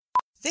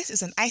This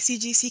is an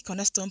ICGC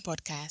Cornerstone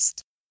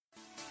podcast.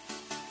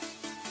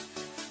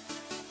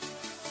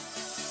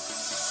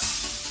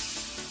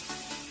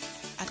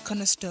 At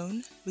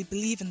Cornerstone, we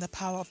believe in the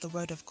power of the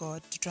Word of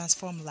God to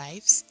transform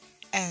lives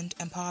and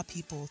empower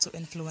people to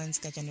influence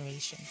their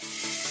generation.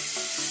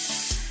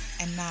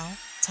 And now,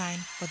 time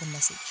for the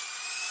message.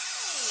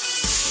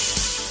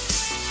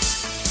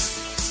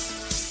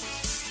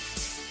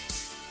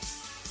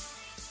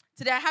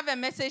 Today I have a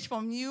message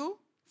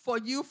for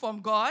you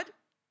from God,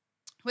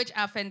 which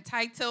I've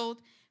entitled,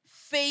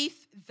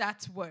 Faith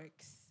That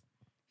Works.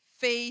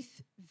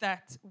 Faith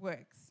That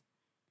Works.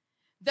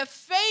 The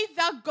faith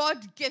that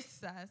God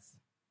gives us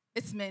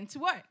is meant to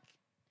work.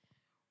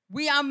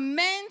 We are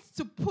meant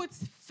to put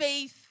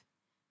faith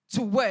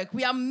to work.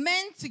 We are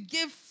meant to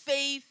give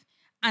faith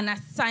an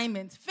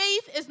assignment.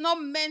 Faith is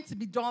not meant to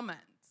be dormant.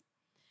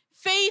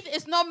 Faith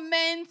is not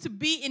meant to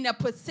be in a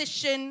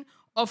position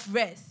of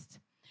rest.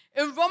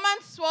 In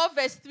Romans 12,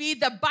 verse 3,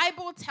 the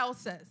Bible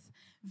tells us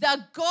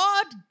that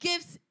God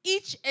gives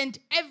each and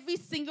every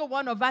single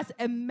one of us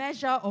a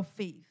measure of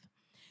faith.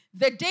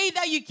 The day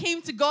that you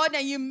came to God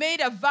and you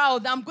made a vow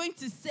that I'm going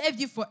to serve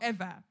you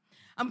forever,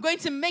 I'm going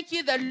to make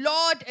you the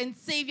Lord and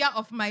Savior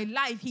of my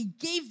life, He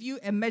gave you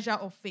a measure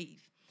of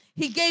faith.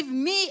 He gave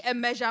me a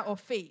measure of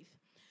faith.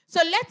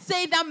 So let's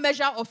say that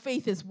measure of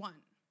faith is 1.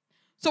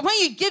 So when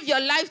you give your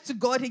life to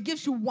God, He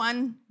gives you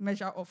 1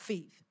 measure of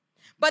faith.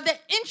 But the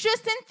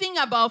interesting thing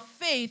about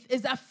faith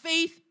is that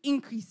faith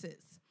increases.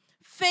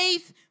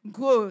 Faith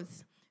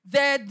grows.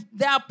 The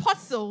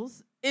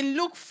apostles in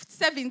Luke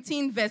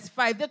 17, verse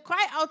 5, they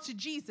cry out to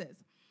Jesus.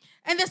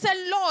 And they said,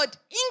 Lord,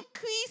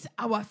 increase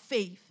our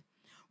faith.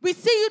 We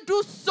see you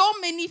do so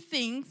many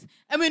things,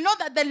 and we know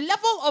that the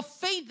level of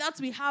faith that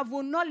we have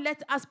will not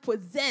let us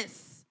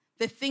possess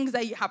the things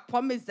that you have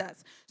promised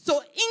us. So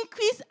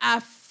increase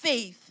our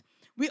faith.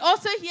 We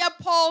also hear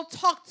Paul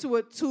talk to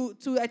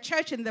a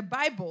church in the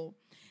Bible,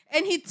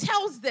 and he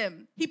tells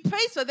them, he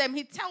prays for them,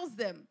 he tells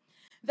them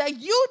that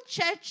you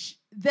church,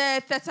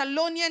 the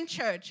Thessalonian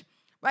church,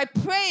 I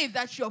pray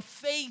that your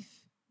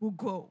faith will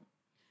grow.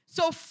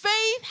 So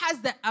faith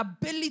has the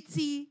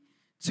ability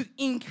to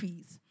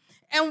increase.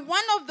 And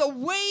one of the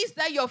ways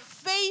that your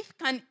faith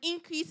can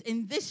increase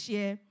in this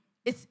year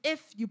is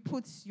if you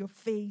put your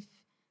faith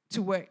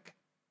to work.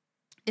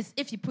 It's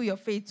if you put your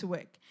faith to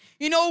work.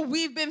 You know,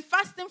 we've been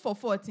fasting for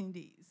 14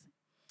 days.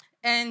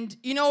 And,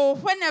 you know,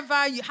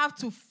 whenever you have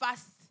to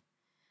fast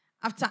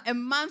after a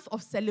month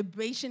of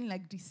celebration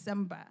like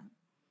December,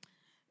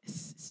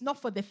 it's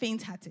not for the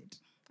faint-hearted,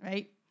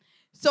 right?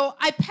 So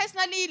I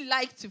personally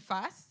like to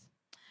fast.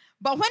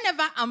 But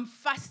whenever I'm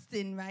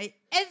fasting, right,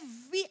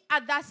 every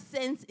other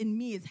sense in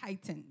me is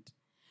heightened.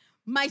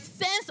 My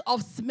sense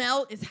of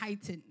smell is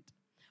heightened.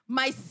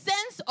 My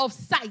sense of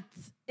sight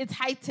is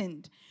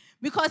heightened.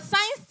 Because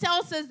science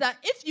tells us that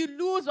if you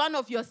lose one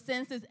of your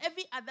senses,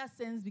 every other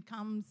sense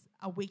becomes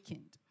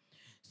awakened.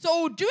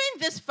 So during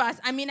this fast,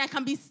 I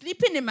can be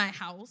sleeping in my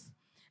house,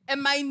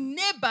 and my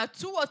neighbor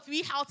 2 or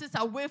 3 houses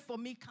away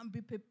from me can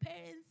be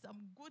preparing some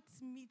goat's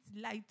meat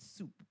light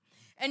soup.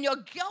 And your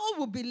girl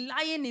will be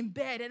lying in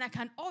bed, and I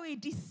can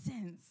already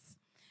sense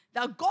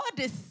that God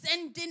is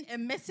sending a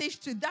message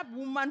to that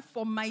woman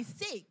for my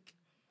sake.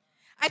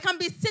 I can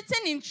be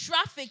sitting in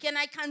traffic, and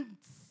I can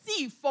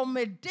see from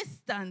a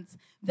distance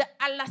the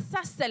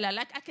alasa seller.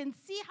 Like, I can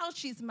see how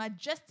she's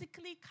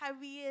majestically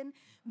carrying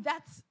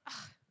that.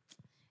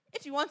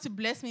 If you want to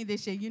bless me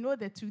this year, you know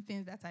the 2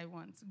 things that I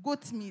want.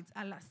 Goat meat,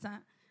 alasa.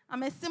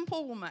 I'm a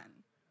simple woman.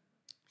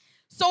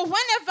 So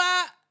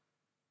whenever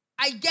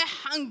I get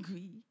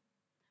hungry,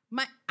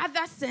 my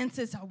other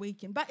senses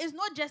awaken. But it's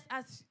not just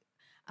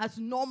as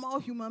normal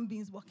human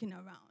beings walking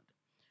around.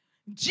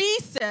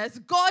 Jesus,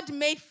 God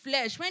made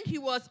flesh, when He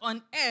was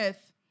on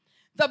earth,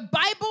 the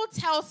Bible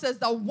tells us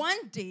that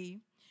one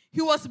day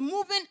He was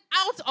moving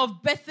out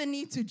of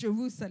Bethany to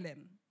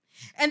Jerusalem.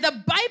 And the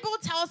Bible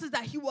tells us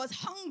that He was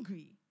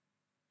hungry.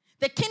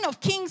 The King of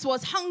Kings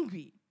was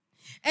hungry.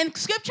 And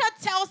Scripture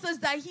tells us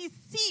that He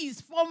sees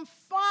from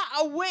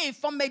far away,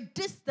 from a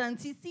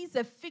distance, He sees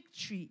a fig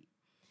tree.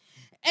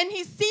 And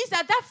He sees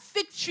that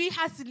fig tree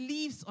has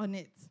leaves on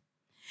it.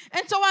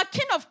 And so our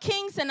King of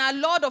Kings and our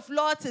Lord of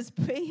Lords is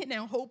praying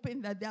and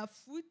hoping that there are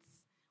fruits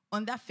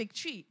on that fig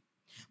tree.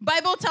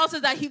 Bible tells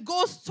us that He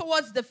goes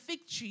towards the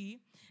fig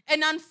tree.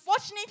 And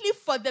unfortunately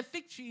for the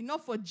fig tree,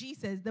 not for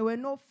Jesus, there were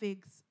no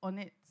figs on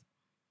it.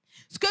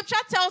 Scripture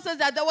tells us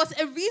that there was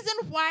a reason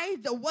why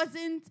there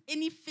wasn't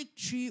any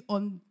figs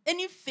on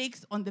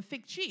the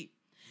fig tree.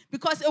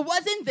 Because it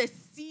wasn't the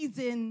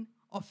season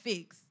of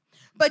figs.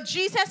 But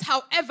Jesus,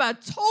 however,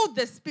 told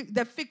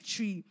the fig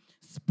tree,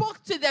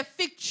 spoke to the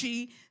fig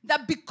tree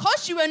that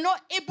because you were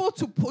not able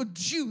to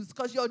produce,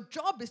 because your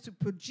job is to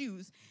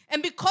produce,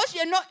 and because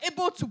you're not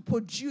able to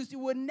produce, you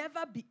will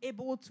never be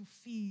able to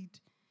feed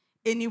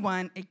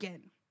anyone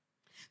again.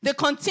 They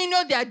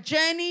continued their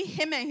journey,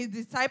 him and his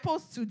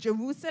disciples, to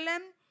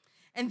Jerusalem,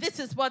 and this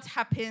is what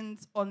happened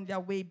on their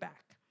way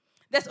back.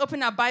 Let's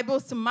open our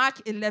Bibles to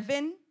Mark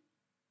 11,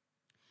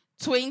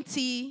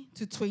 20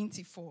 to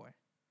 24.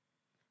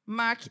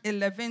 Mark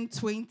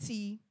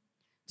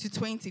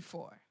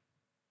 11:20-24.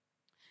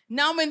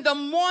 Now in the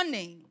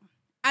morning,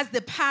 as they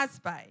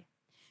passed by,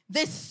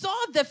 they saw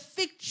the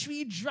fig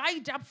tree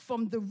dried up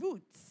from the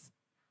roots.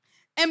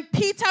 And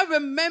Peter,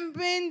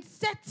 remembering,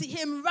 said to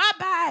him,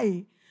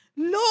 Rabbi,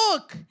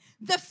 look,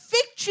 the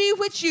fig tree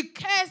which you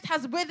cursed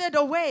has withered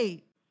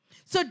away.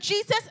 So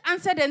Jesus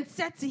answered and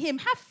said to him,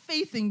 have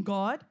faith in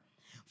God.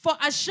 For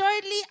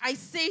assuredly I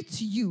say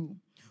to you,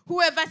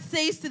 whoever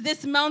says to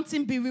this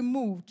mountain, be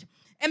removed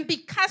and be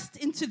cast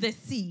into the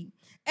sea,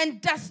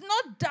 and does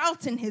not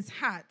doubt in his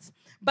heart,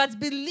 but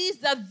believes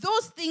that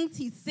those things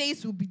he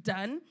says will be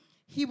done,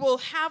 he will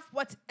have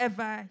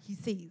whatever he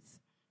says.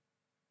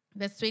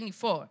 Verse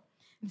 24.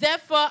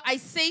 Therefore I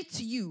say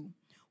to you,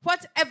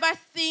 whatever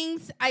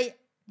things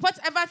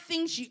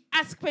you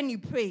ask when you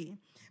pray,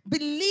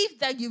 believe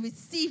that you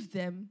receive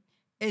them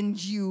and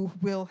you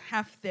will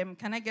have them.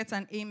 Can I get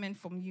an amen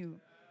from you?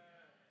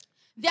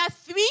 There are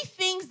three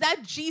things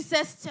that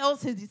Jesus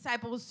tells his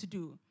disciples to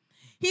do.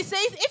 He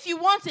says, if you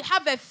want to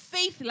have a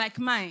faith like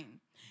mine,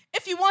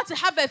 if you want to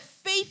have a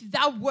faith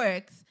that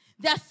works,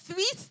 there are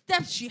three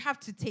steps you have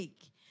to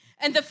take.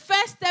 And the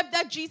first step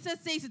that Jesus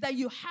says is that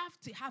you have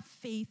to have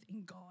faith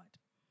in God.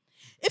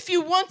 If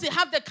you want to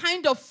have the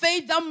kind of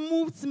faith that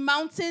moves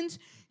mountains,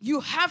 you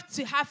have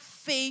to have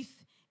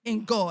faith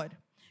in God.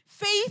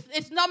 Faith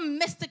is not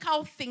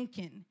mystical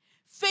thinking.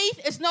 Faith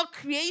is not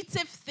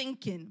creative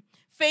thinking.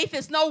 Faith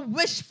is not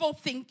wishful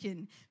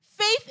thinking.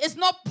 Faith is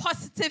not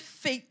positive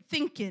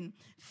thinking.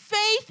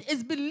 Faith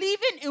is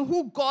believing in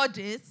who God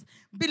is,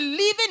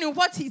 believing in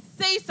what he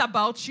says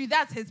about you,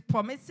 that's his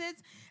promises,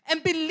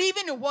 and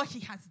believing in what he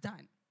has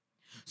done.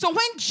 So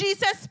when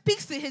Jesus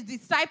speaks to his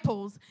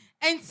disciples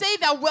and say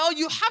that, well,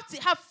 you have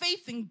to have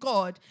faith in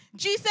God,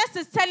 Jesus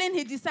is telling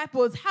his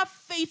disciples, have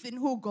faith in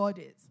who God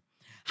is.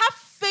 Have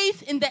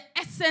faith in the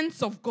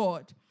essence of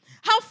God.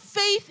 Have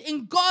faith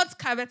in God's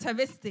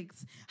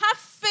characteristics. Have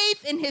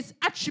faith in his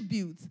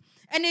attributes.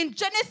 And in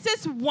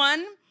Genesis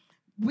 1,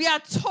 we are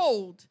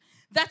told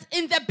that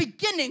in the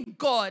beginning,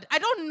 God, I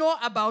don't know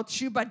about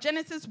you, but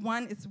Genesis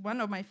 1 is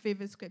one of my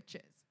favorite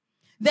scriptures.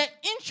 The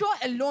intro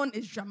alone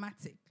is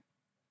dramatic.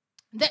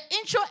 The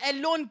intro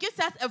alone gives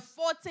us a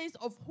foretaste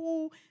of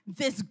who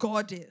this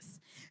God is.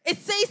 It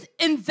says,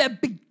 in the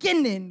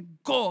beginning,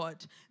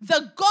 God.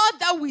 The God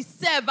that we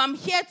serve, I'm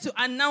here to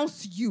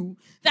announce to you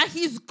that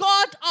he's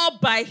God all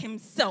by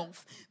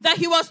himself. That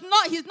he's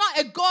not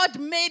a God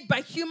made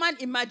by human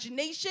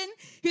imagination.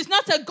 He's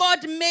not a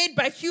God made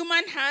by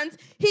human hands.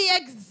 He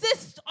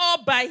exists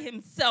all by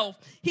himself.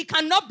 He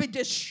cannot be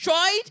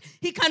destroyed.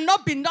 He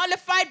cannot be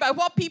nullified by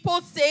what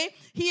people say.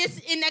 He is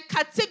in a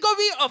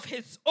category of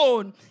his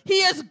own.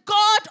 He is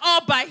God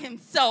all by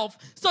himself.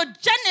 So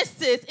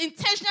Genesis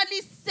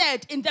intentionally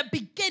said in the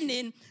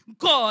beginning,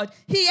 God.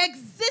 He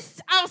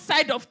exists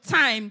outside of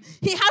time.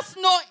 He has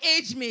no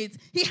age mates.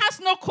 He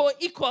has no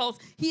co-equals.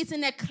 He is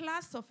in a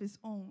class of his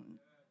own.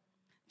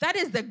 That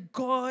is the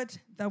God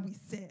that we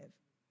serve.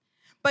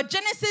 But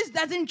Genesis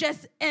doesn't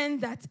just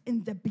end that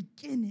in the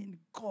beginning,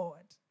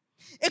 God.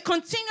 It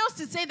continues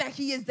to say that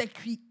he is the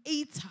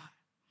creator.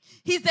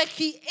 He's the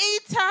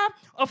creator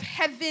of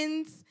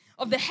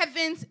the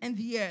heavens and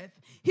the earth.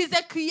 He's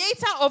the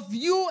creator of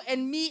you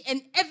and me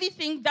and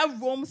everything that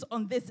roams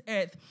on this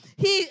earth.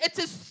 It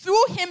is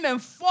through him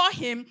and for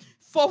him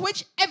for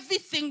which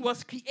everything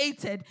was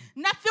created.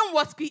 Nothing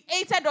was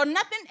created or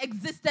nothing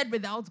existed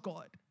without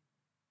God.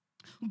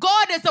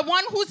 God is the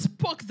one who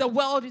spoke the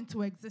world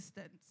into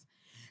existence.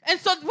 And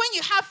so when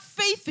you have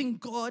faith in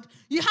God,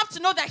 you have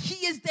to know that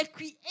he is the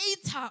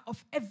creator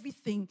of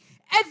everything.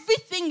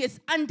 Everything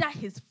is under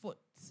his foot.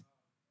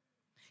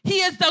 He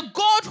is the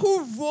God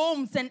who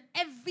roams and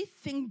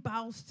everything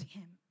bows to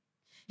him.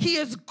 He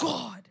is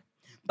God.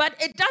 But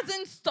it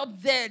doesn't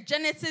stop there.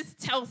 Genesis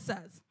tells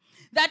us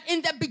that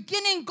in the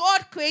beginning,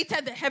 God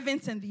created the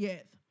heavens and the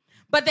earth.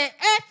 But the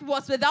earth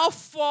was without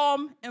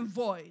form and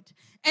void.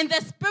 And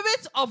the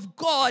Spirit of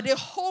God, it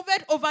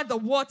hovered over the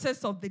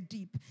waters of the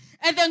deep.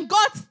 And then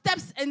God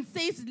steps and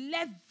says,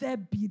 let there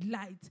be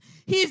light.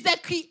 He is the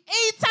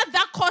creator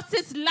that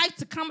causes light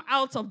to come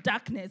out of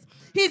darkness.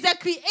 He's the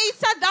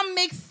creator that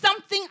makes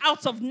something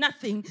out of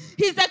nothing.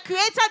 He's the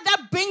creator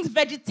that brings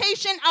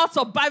vegetation out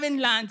of barren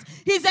lands.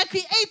 He's the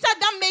creator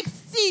that makes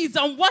seas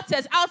and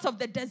waters out of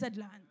the desert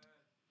land.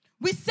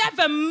 We serve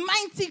a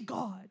mighty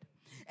God.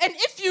 And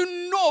if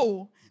you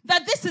know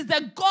that this is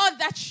the God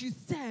that you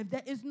serve,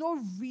 there is no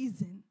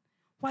reason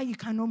why you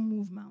cannot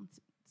move mountains.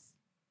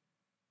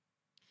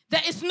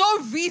 There is no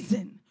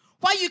reason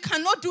why you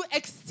cannot do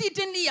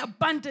exceedingly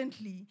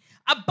abundantly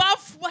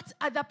above what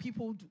other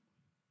people do.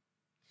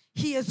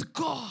 He is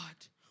God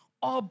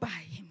all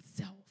by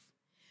himself.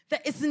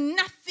 There is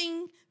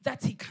nothing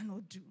that he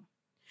cannot do.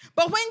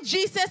 But when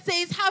Jesus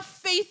says have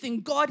faith in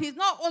God, he's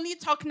not only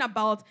talking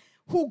about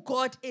who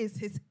God is,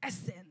 his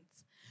essence,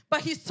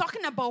 but he's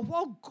talking about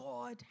what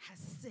God has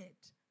said.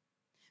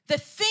 The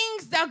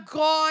things that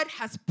God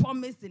has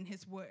promised in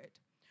his word.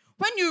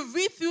 When you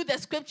read through the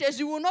scriptures,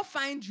 you will not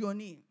find your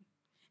name.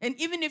 And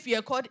even if you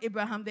are called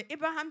Abraham, the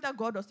Abraham that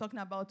God was talking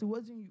about, it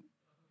wasn't you.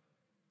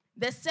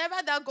 The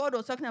Sarah that God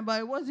was talking about,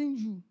 it wasn't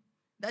you.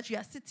 That you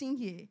are sitting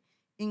here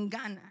in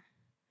Ghana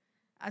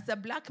as a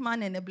black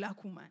man and a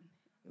black woman.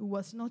 It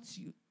was not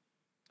you.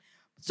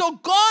 So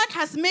God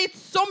has made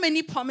so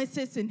many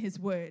promises in his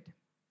word.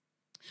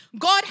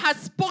 God has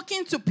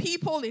spoken to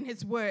people in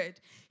his word.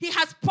 He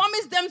has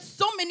promised them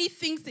so many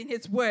things in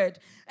his word.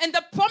 And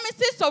the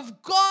promises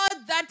of God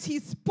that he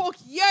spoke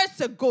years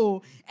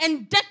ago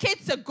and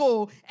decades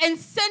ago and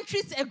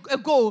centuries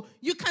ago,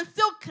 you can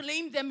still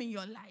claim them in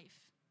your life.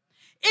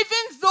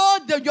 Even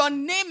though your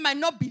name might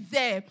not be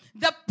there,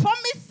 the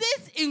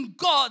promises in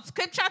God,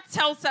 scripture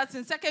tells us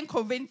in 2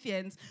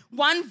 Corinthians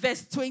 1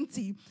 verse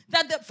 20,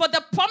 that for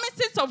the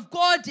promises of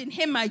God in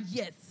him are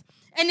yes,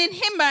 and in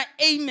him are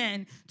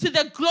amen, to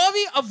the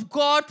glory of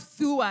God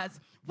through us.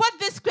 What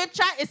this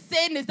scripture is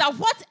saying is that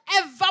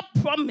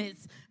whatever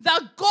promise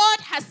that God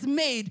has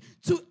made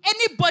to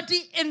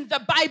anybody in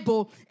the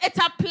Bible, it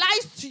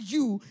applies to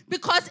you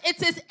because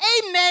it is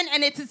amen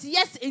and it is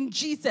yes in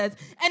Jesus.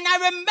 And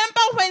I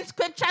remember when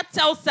scripture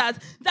tells us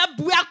that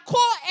we are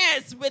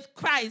co-heirs with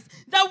Christ,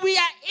 that we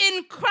are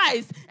in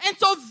Christ. And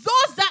so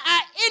those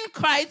that are in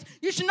Christ,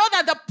 you should know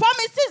that the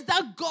promises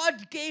that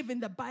God gave in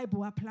the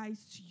Bible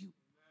applies to you.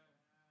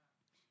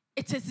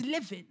 It is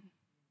living.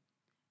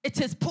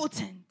 It is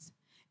potent.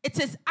 It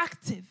is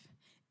active.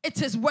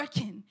 It is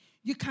working.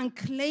 You can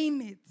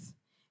claim it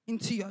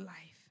into your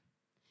life.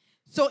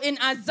 So in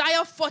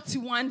Isaiah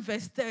 41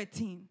 verse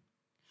 13,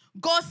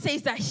 God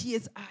says that he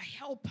is our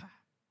helper.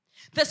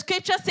 The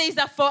scripture says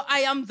that, for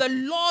I am the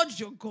Lord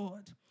your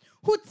God,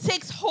 who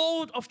takes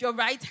hold of your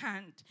right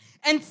hand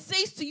and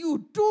says to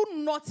you, do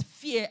not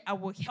fear, I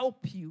will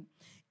help you.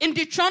 In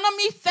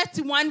Deuteronomy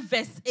 31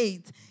 verse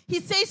 8,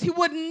 he says he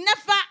would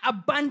never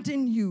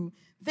abandon you.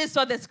 This is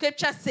what the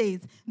scripture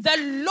says.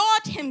 The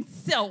Lord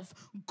himself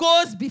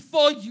goes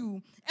before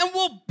you and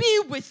will be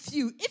with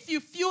you. If you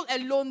feel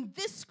alone,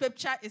 this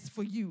scripture is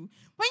for you.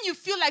 When you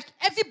feel like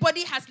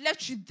everybody has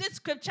left you, this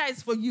scripture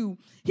is for you.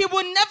 He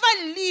will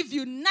never leave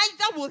you,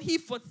 neither will he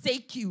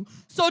forsake you.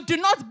 So do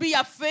not be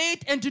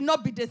afraid and do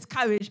not be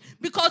discouraged,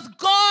 because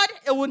God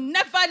will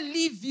never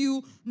leave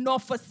you nor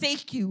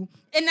forsake you.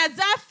 In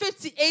Isaiah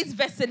 58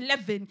 verse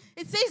 11,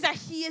 it says that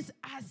he is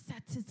our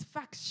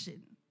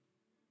satisfaction.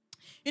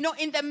 You know,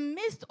 in the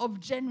midst of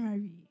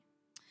January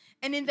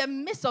and in the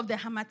midst of the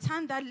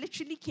Harmattan that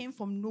literally came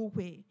from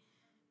nowhere,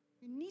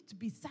 you need to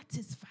be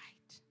satisfied.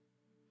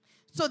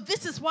 So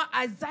this is what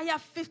Isaiah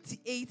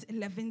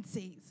 58:11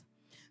 says.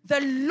 The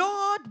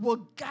Lord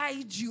will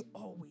guide you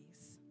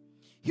always.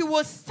 He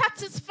will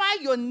satisfy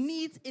your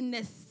needs in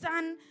a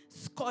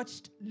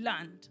sun-scorched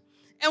land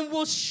and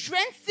will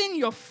strengthen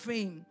your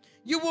frame.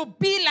 You will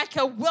be like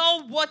a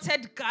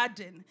well-watered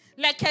garden,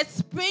 like a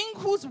spring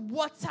whose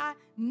water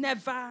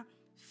never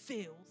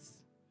fails.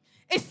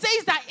 It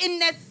says that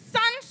in a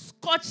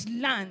sun-scorched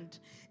land,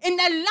 in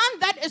a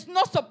land that is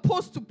not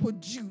supposed to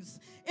produce,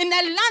 in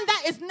a land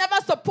that is never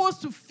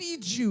supposed to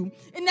feed you,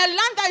 in a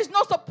land that is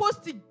not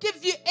supposed to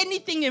give you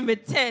anything in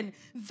return,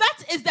 that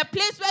is the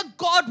place where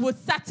God will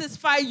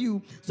satisfy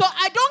you. So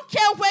I don't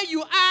care where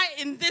you are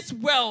in this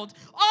world.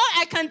 All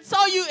I can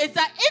tell you is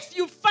that if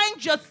you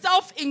find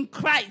yourself in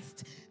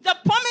Christ, the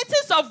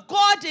promises of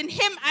God in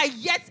him are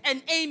yes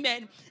and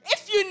amen.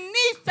 If you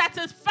need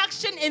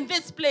satisfaction in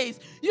this place,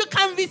 you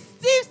can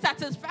receive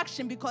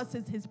satisfaction because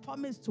it's his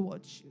promise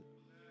towards you.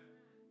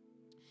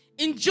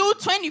 In Jude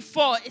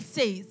 24, it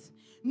says,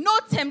 no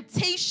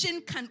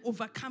temptation can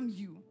overcome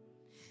you.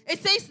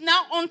 It says,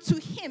 now unto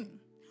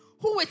him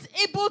who is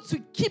able to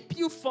keep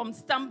you from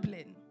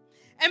stumbling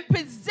and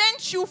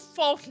present you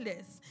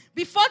faultless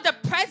before the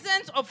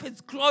presence of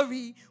his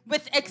glory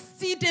with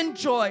exceeding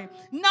joy.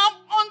 Now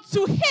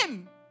unto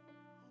him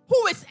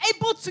who is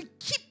able to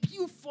keep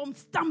you from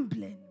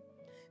stumbling.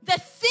 The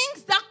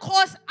things that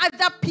cause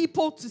other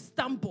people to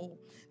stumble,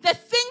 the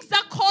things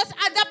that cause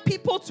other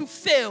people to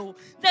fail,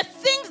 the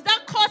things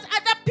that cause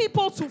other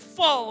people to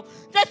fall,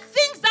 the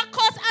things that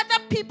cause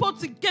other people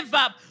to give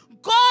up.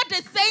 God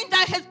is saying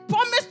that his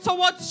promise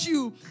towards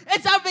you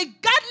is that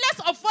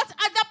regardless of what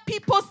other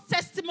people's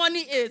testimony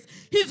is,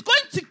 he's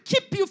going to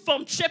keep you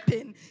from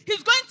tripping.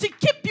 He's going to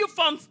keep you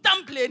from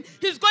stumbling.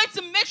 He's going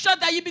to make sure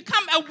that you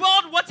become a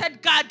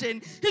well-watered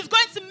garden. He's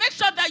going to make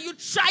sure that you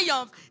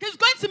triumph. He's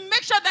going to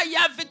make sure that you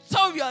are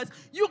victorious.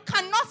 You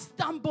cannot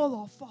stumble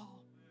or fall.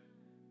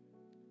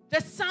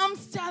 The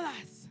Psalms tell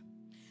us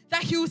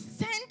that he will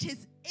send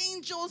his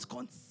angels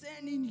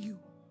concerning you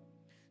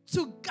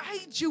to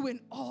guide you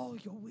in all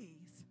your ways.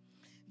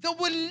 They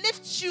will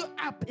lift you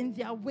up in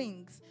their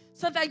wings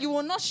so that you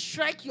will not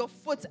strike your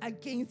foot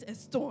against a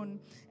stone.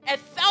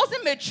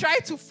 1,000 may try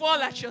to fall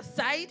at your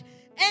side,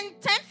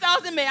 and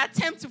 10,000 may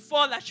attempt to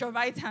fall at your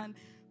right hand,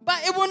 but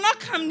it will not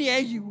come near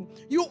you.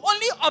 You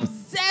only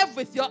observe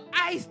with your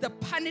eyes the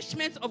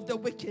punishment of the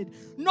wicked.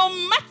 No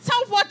matter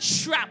what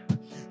trap,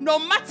 no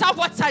matter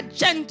what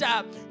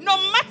agenda, no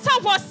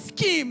matter what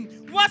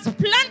scheme was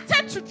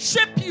planted to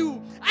trip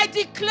you, I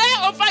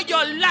declare over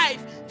your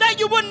life that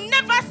you will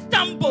never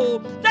stumble,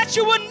 that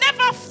you will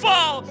never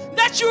fall,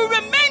 that you will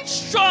remain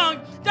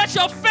strong, that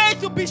your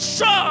faith will be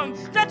strong,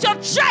 that your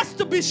trust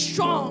will be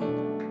strong.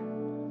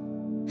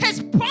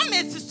 His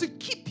promise is to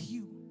keep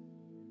you.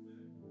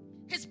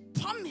 His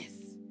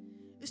promise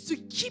is to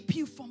keep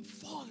you from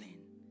falling.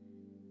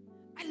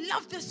 I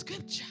love the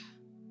scripture.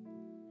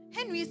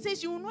 Henry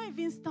says you will not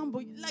even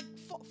stumble. Like,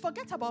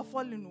 forget about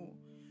falling. No.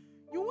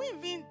 You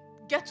won't even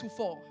get to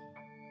fall.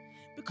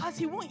 Because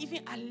he won't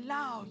even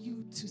allow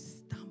you to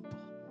stumble.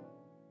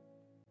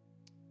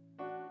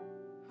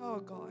 Oh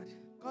God.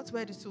 God's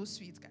word is so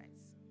sweet, guys.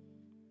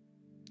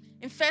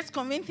 In 1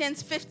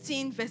 Corinthians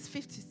 15, verse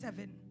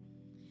 57,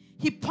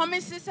 he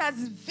promises us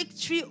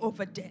victory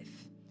over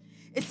death.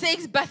 It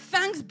says, but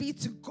thanks be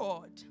to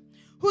God,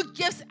 who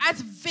gives us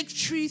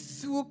victory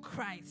through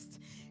Christ.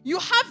 You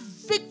have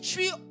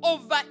victory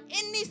over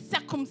any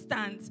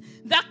circumstance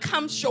that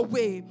comes your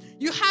way.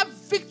 You have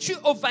victory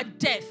over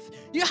death.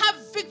 You have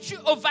victory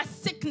over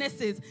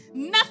sicknesses.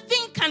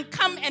 Nothing can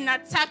come and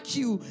attack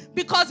you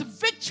because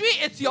victory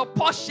is your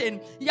portion.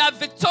 You are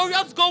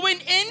victorious going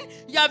in.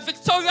 You are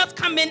victorious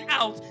coming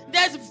out.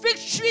 There's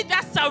victory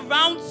that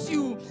surrounds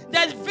you.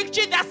 There's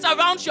victory that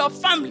surrounds your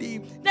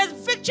family. There's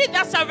victory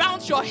that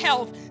surrounds your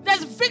health.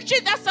 There's victory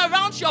that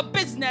surrounds your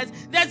business.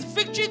 There's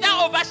victory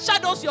that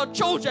overshadows your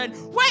children.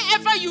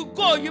 Wherever you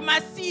go, you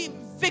must see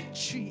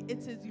victory.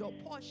 It is your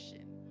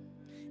portion.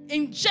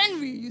 In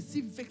January, you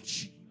see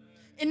victory.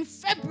 In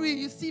February,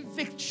 you see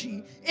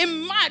victory.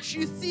 In March,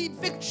 you see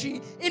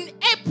victory. In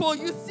April,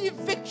 you see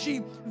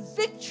victory.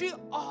 Victory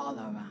all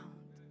around.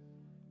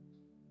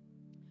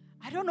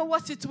 I don't know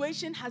what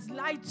situation has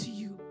lied to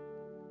you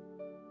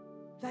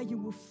that you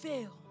will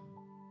fail.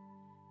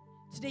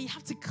 Today, you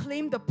have to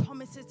claim the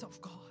promises of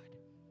God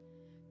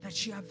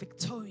that you are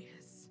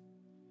victorious.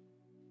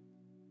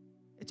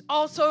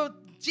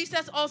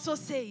 Jesus also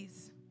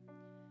says,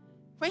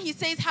 when he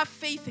says have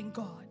faith in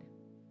God,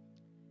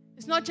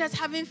 it's not just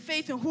having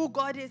faith in who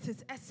God is,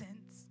 his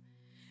essence.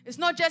 It's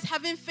not just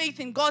having faith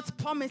in God's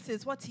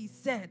promises, what he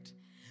said,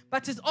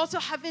 but it's also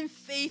having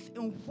faith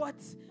in what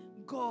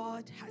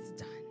God has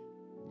done.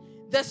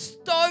 The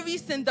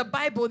stories in the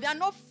Bible, they are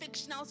not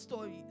fictional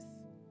stories.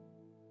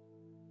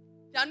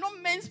 They are not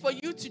meant for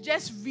you to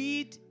just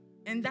read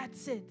and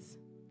that's it.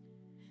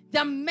 They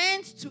are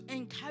meant to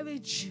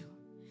encourage you.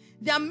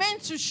 They are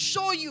meant to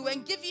show you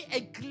and give you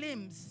a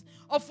glimpse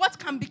of what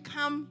can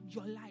become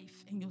your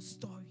life and your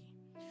story.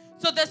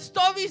 So the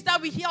stories that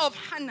we hear of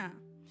Hannah,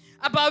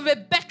 about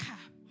Rebecca,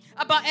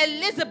 about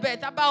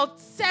Elizabeth, about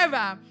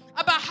Sarah,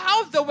 about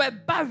how they were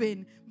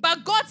barren,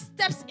 but God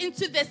steps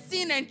into the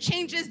scene and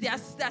changes their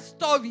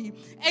story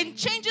and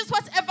changes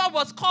whatever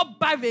was called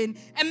barren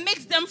and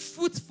makes them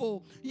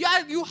fruitful. You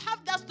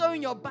have that story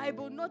in your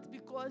Bible not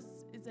because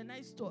it's a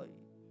nice story.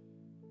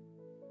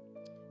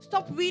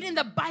 Stop reading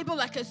the Bible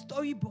like a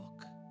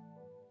storybook.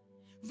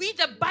 Read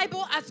the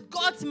Bible as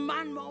God's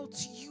manual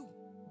to you.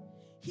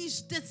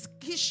 He's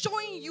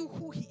showing you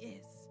who he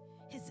is,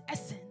 his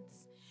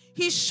essence.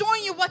 He's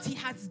showing you what he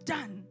has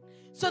done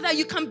so that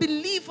you can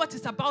believe what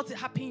is about to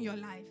happen in your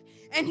life.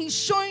 And he's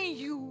showing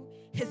you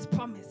his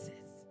promises.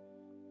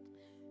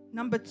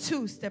 Number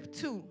 2, step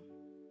 2.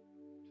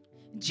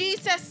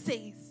 Jesus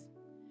says,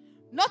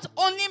 not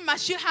only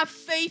must you have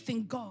faith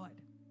in God,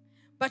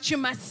 but you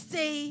must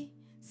say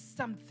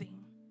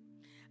something.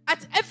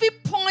 At every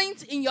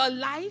point in your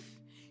life,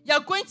 you're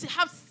going to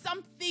have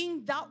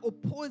something that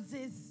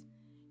opposes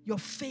your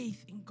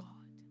faith in God.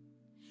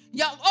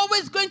 You're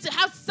always going to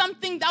have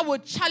something that will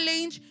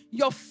challenge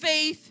your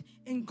faith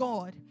in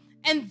God.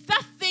 And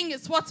that thing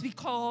is what we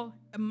call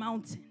a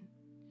mountain.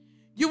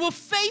 You will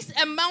face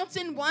a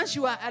mountain once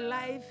you are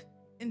alive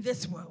in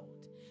this world.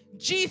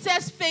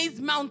 Jesus faced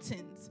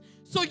mountains.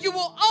 So you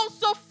will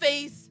also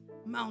face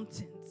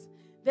mountains.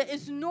 There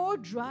is no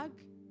drug,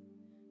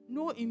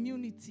 no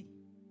immunity.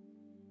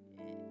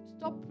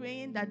 Stop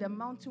praying that the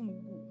mountain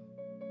will go.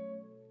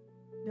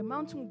 The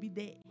mountain will be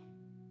there.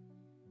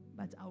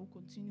 But I will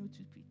continue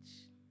to preach.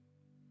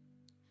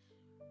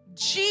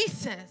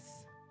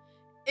 Jesus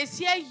is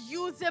here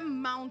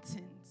using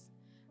mountains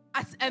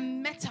as a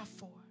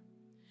metaphor.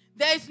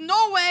 There is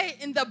nowhere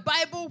in the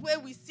Bible where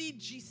we see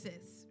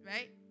Jesus,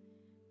 right?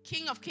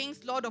 King of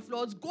Kings, Lord of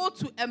Lords, go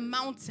to a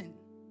mountain,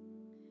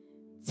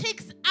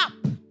 takes up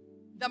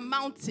the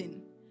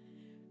mountain,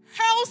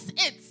 hurls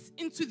it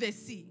into the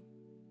sea.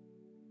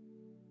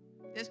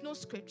 There's no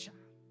scripture.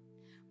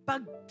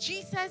 But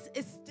Jesus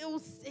is still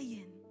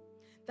saying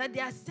that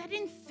there are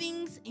certain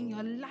things in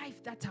your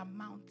life that are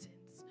mountains.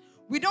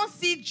 We don't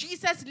see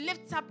Jesus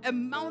lift up a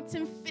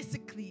mountain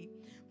physically,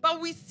 but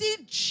we see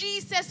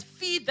Jesus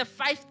feed the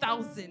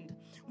 5,000.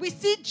 We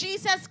see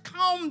Jesus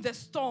calm the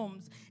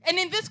storms. And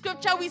in this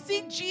scripture, we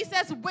see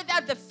Jesus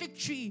wither the fig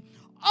tree.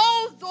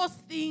 All those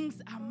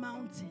things are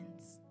mountains.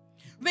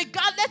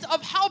 Regardless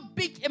of how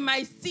big it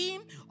might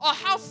seem or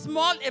how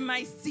small it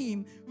might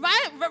seem,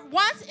 right?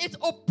 Once it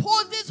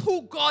opposes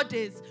who God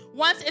is,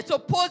 once it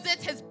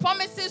opposes his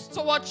promises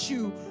towards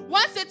you,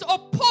 once it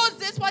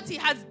opposes what he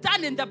has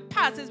done in the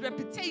past, his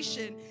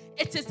reputation,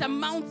 it is a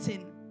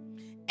mountain.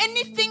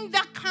 Anything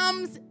that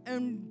comes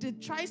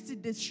and tries to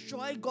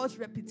destroy God's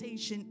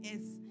reputation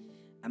is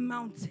a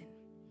mountain.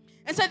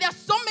 And so there are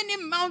so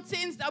many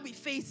mountains that we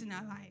face in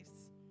our lives.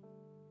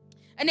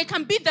 And it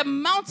can be the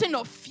mountain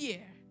of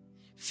fear.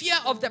 Fear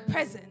of the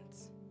present.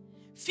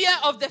 Fear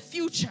of the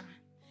future.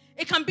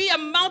 It can be a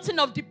mountain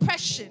of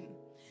depression.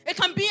 It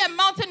can be a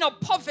mountain of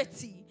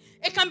poverty.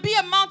 It can be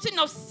a mountain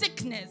of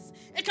sickness.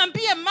 It can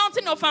be a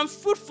mountain of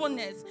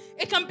unfruitfulness.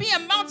 It can be a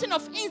mountain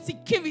of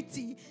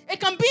insecurity. It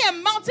can be a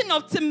mountain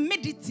of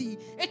timidity.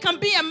 It can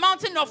be a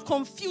mountain of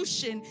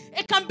confusion.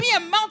 It can be a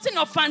mountain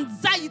of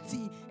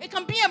anxiety. It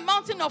can be a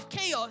mountain of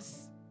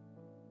chaos.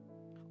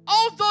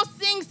 All those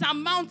things are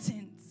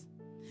mountains.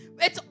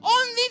 It's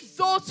only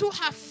those who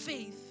have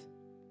faith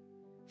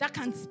that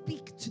can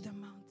speak to the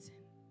mountain.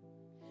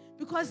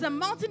 Because the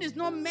mountain is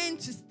not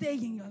meant to stay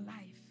in your life.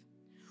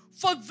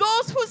 For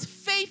those whose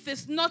faith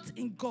is not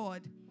in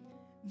God,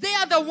 they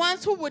are the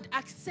ones who would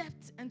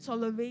accept and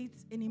tolerate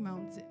any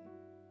mountain.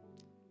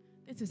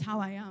 This is how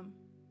I am.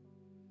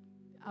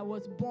 I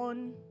was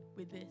born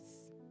with this.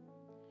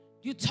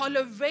 You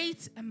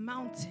tolerate a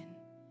mountain.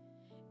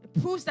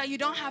 It proves that you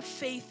don't have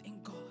faith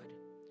in God.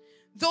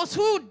 Those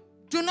who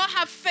do not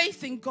have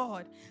faith in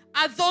God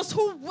are those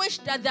who wish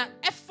that their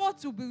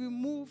effort will be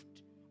removed,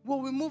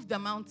 will remove the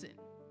mountain.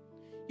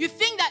 You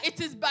think that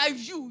it is by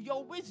you,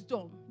 your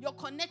wisdom, your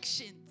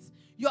connections,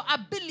 your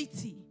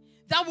ability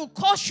that will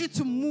cause you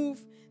to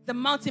move the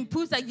mountain.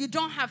 Proves that you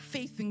don't have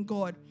faith in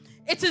God.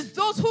 It is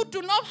those who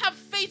do not have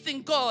faith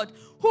in God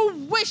who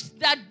wish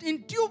that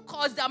in due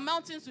course their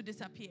mountains will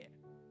disappear.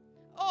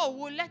 Oh,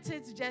 we'll let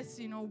it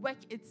just, work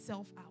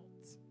itself out.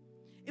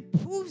 It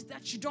proves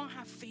that you don't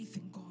have faith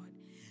in God.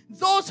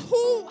 Those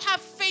who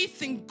have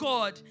faith in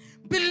God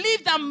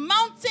believe that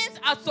mountains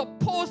are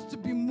supposed to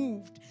be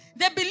moved.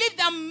 They believe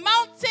that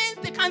mountains,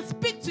 they can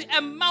speak to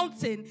a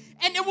mountain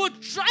and it will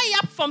dry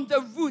up from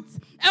the roots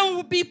and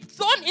will be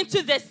thrown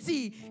into the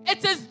sea.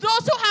 It is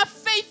those who have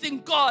faith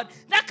in God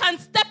that can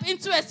step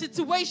into a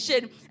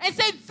situation and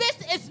say,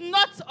 this is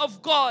not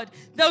of God.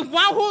 The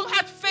one who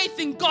has faith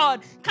in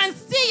God can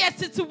see a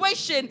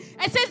situation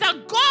and says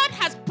that God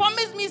has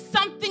promised me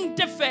something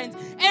different.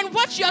 And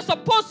what you're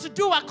supposed to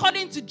do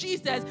according to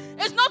Jesus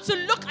is not to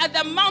look at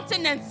the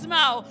mountain and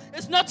smile.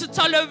 It's not to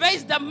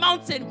tolerate the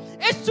mountain.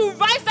 It's to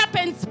rise up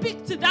and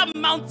speak to that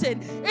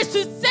mountain. It's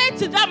to say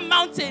to that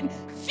mountain,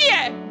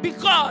 fear, be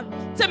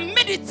gone.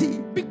 Timidity,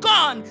 be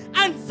gone.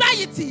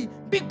 Anxiety,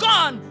 be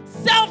gone.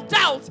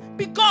 Self-doubt,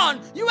 be gone.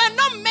 You are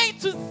not made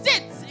to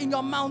sit in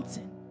your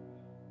mountain.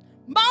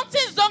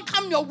 Mountains don't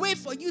come your way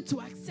for you to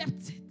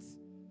accept it.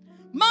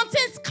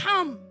 Mountains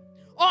come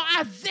or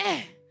are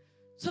there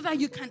so that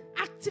you can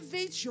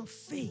activate your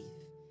faith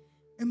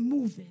and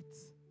move it.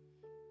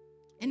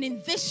 And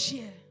in this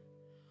year,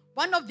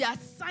 one of the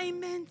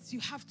assignments you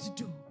have to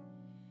do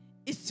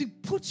is to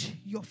put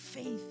your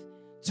faith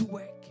to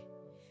work.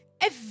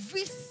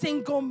 Every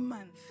single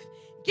month,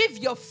 give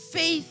your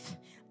faith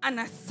an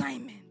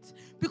assignment.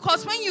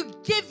 Because when you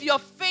give your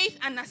faith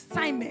an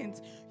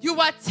assignment, you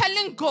are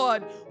telling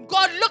God,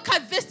 God, look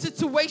at this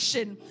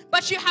situation.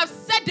 But you have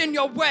said in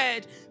your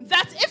word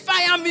that if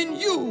I am in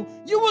you,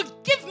 you will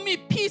give me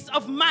peace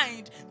of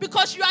mind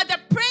because you are the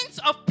Prince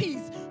of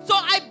Peace. So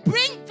I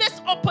bring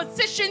this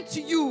opposition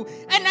to you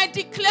and I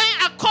declare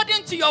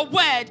according to your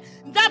word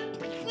that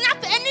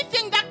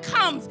anything that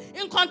comes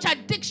in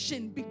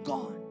contradiction be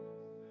gone.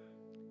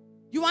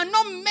 You are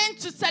not meant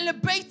to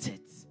celebrate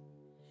it.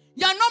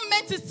 You are not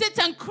meant to sit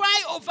and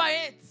cry over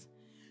it.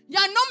 You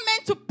are not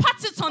meant to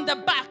pat it on the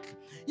back.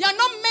 You are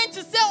not meant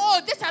to say,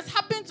 oh, this has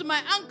happened to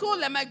my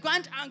uncle and my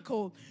grand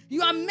uncle.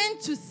 You are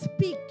meant to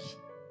speak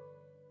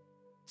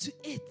to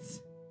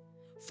it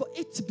for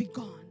it to be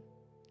gone.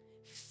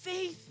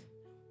 Faith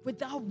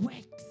without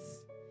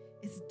works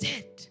is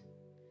dead.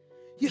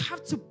 You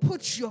have to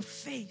put your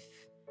faith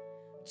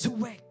to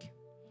work.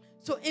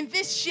 So in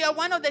this year,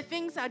 one of the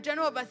things our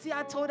general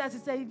overseer told us, he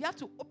said, you have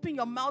to open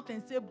your mouth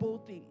and say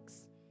bold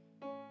things.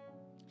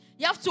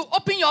 You have to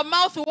open your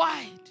mouth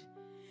wide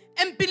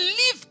and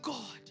believe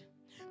God.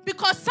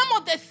 Because some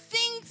of the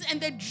things and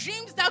the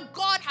dreams that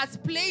God has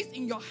placed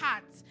in your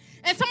heart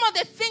and some of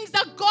the things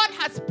that God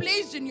has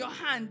placed in your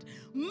hand,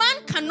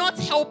 man cannot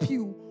help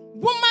you.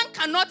 Woman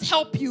cannot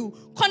help you.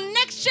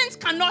 Connections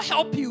cannot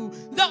help you.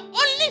 The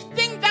only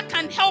thing that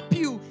can help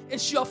you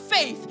is your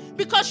faith.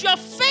 Because your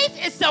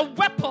faith is a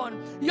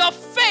weapon. Your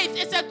faith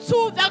is a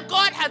tool that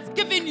God has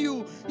given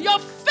you. Your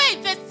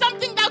faith is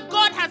something that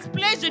God has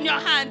placed in your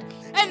hand.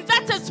 And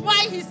that is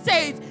why he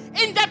says,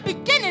 in the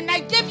beginning,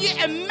 I gave you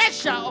a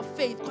measure of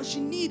faith because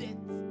you need it.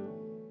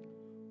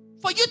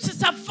 For you to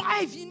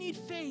survive, you need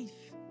faith.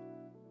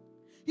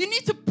 You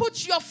need to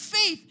put your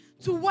faith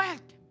to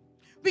work.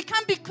 We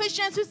can't be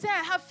Christians who say,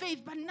 I have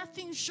faith, but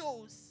nothing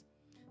shows.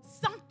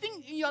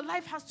 Something in your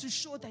life has to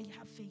show that you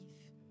have faith.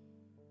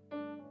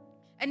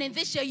 And in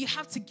this year, you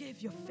have to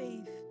give your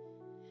faith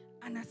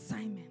an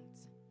assignment.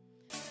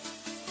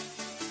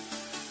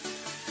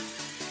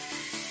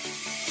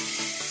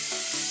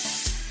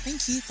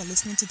 Thank you for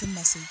listening to the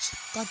message.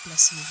 God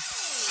bless you.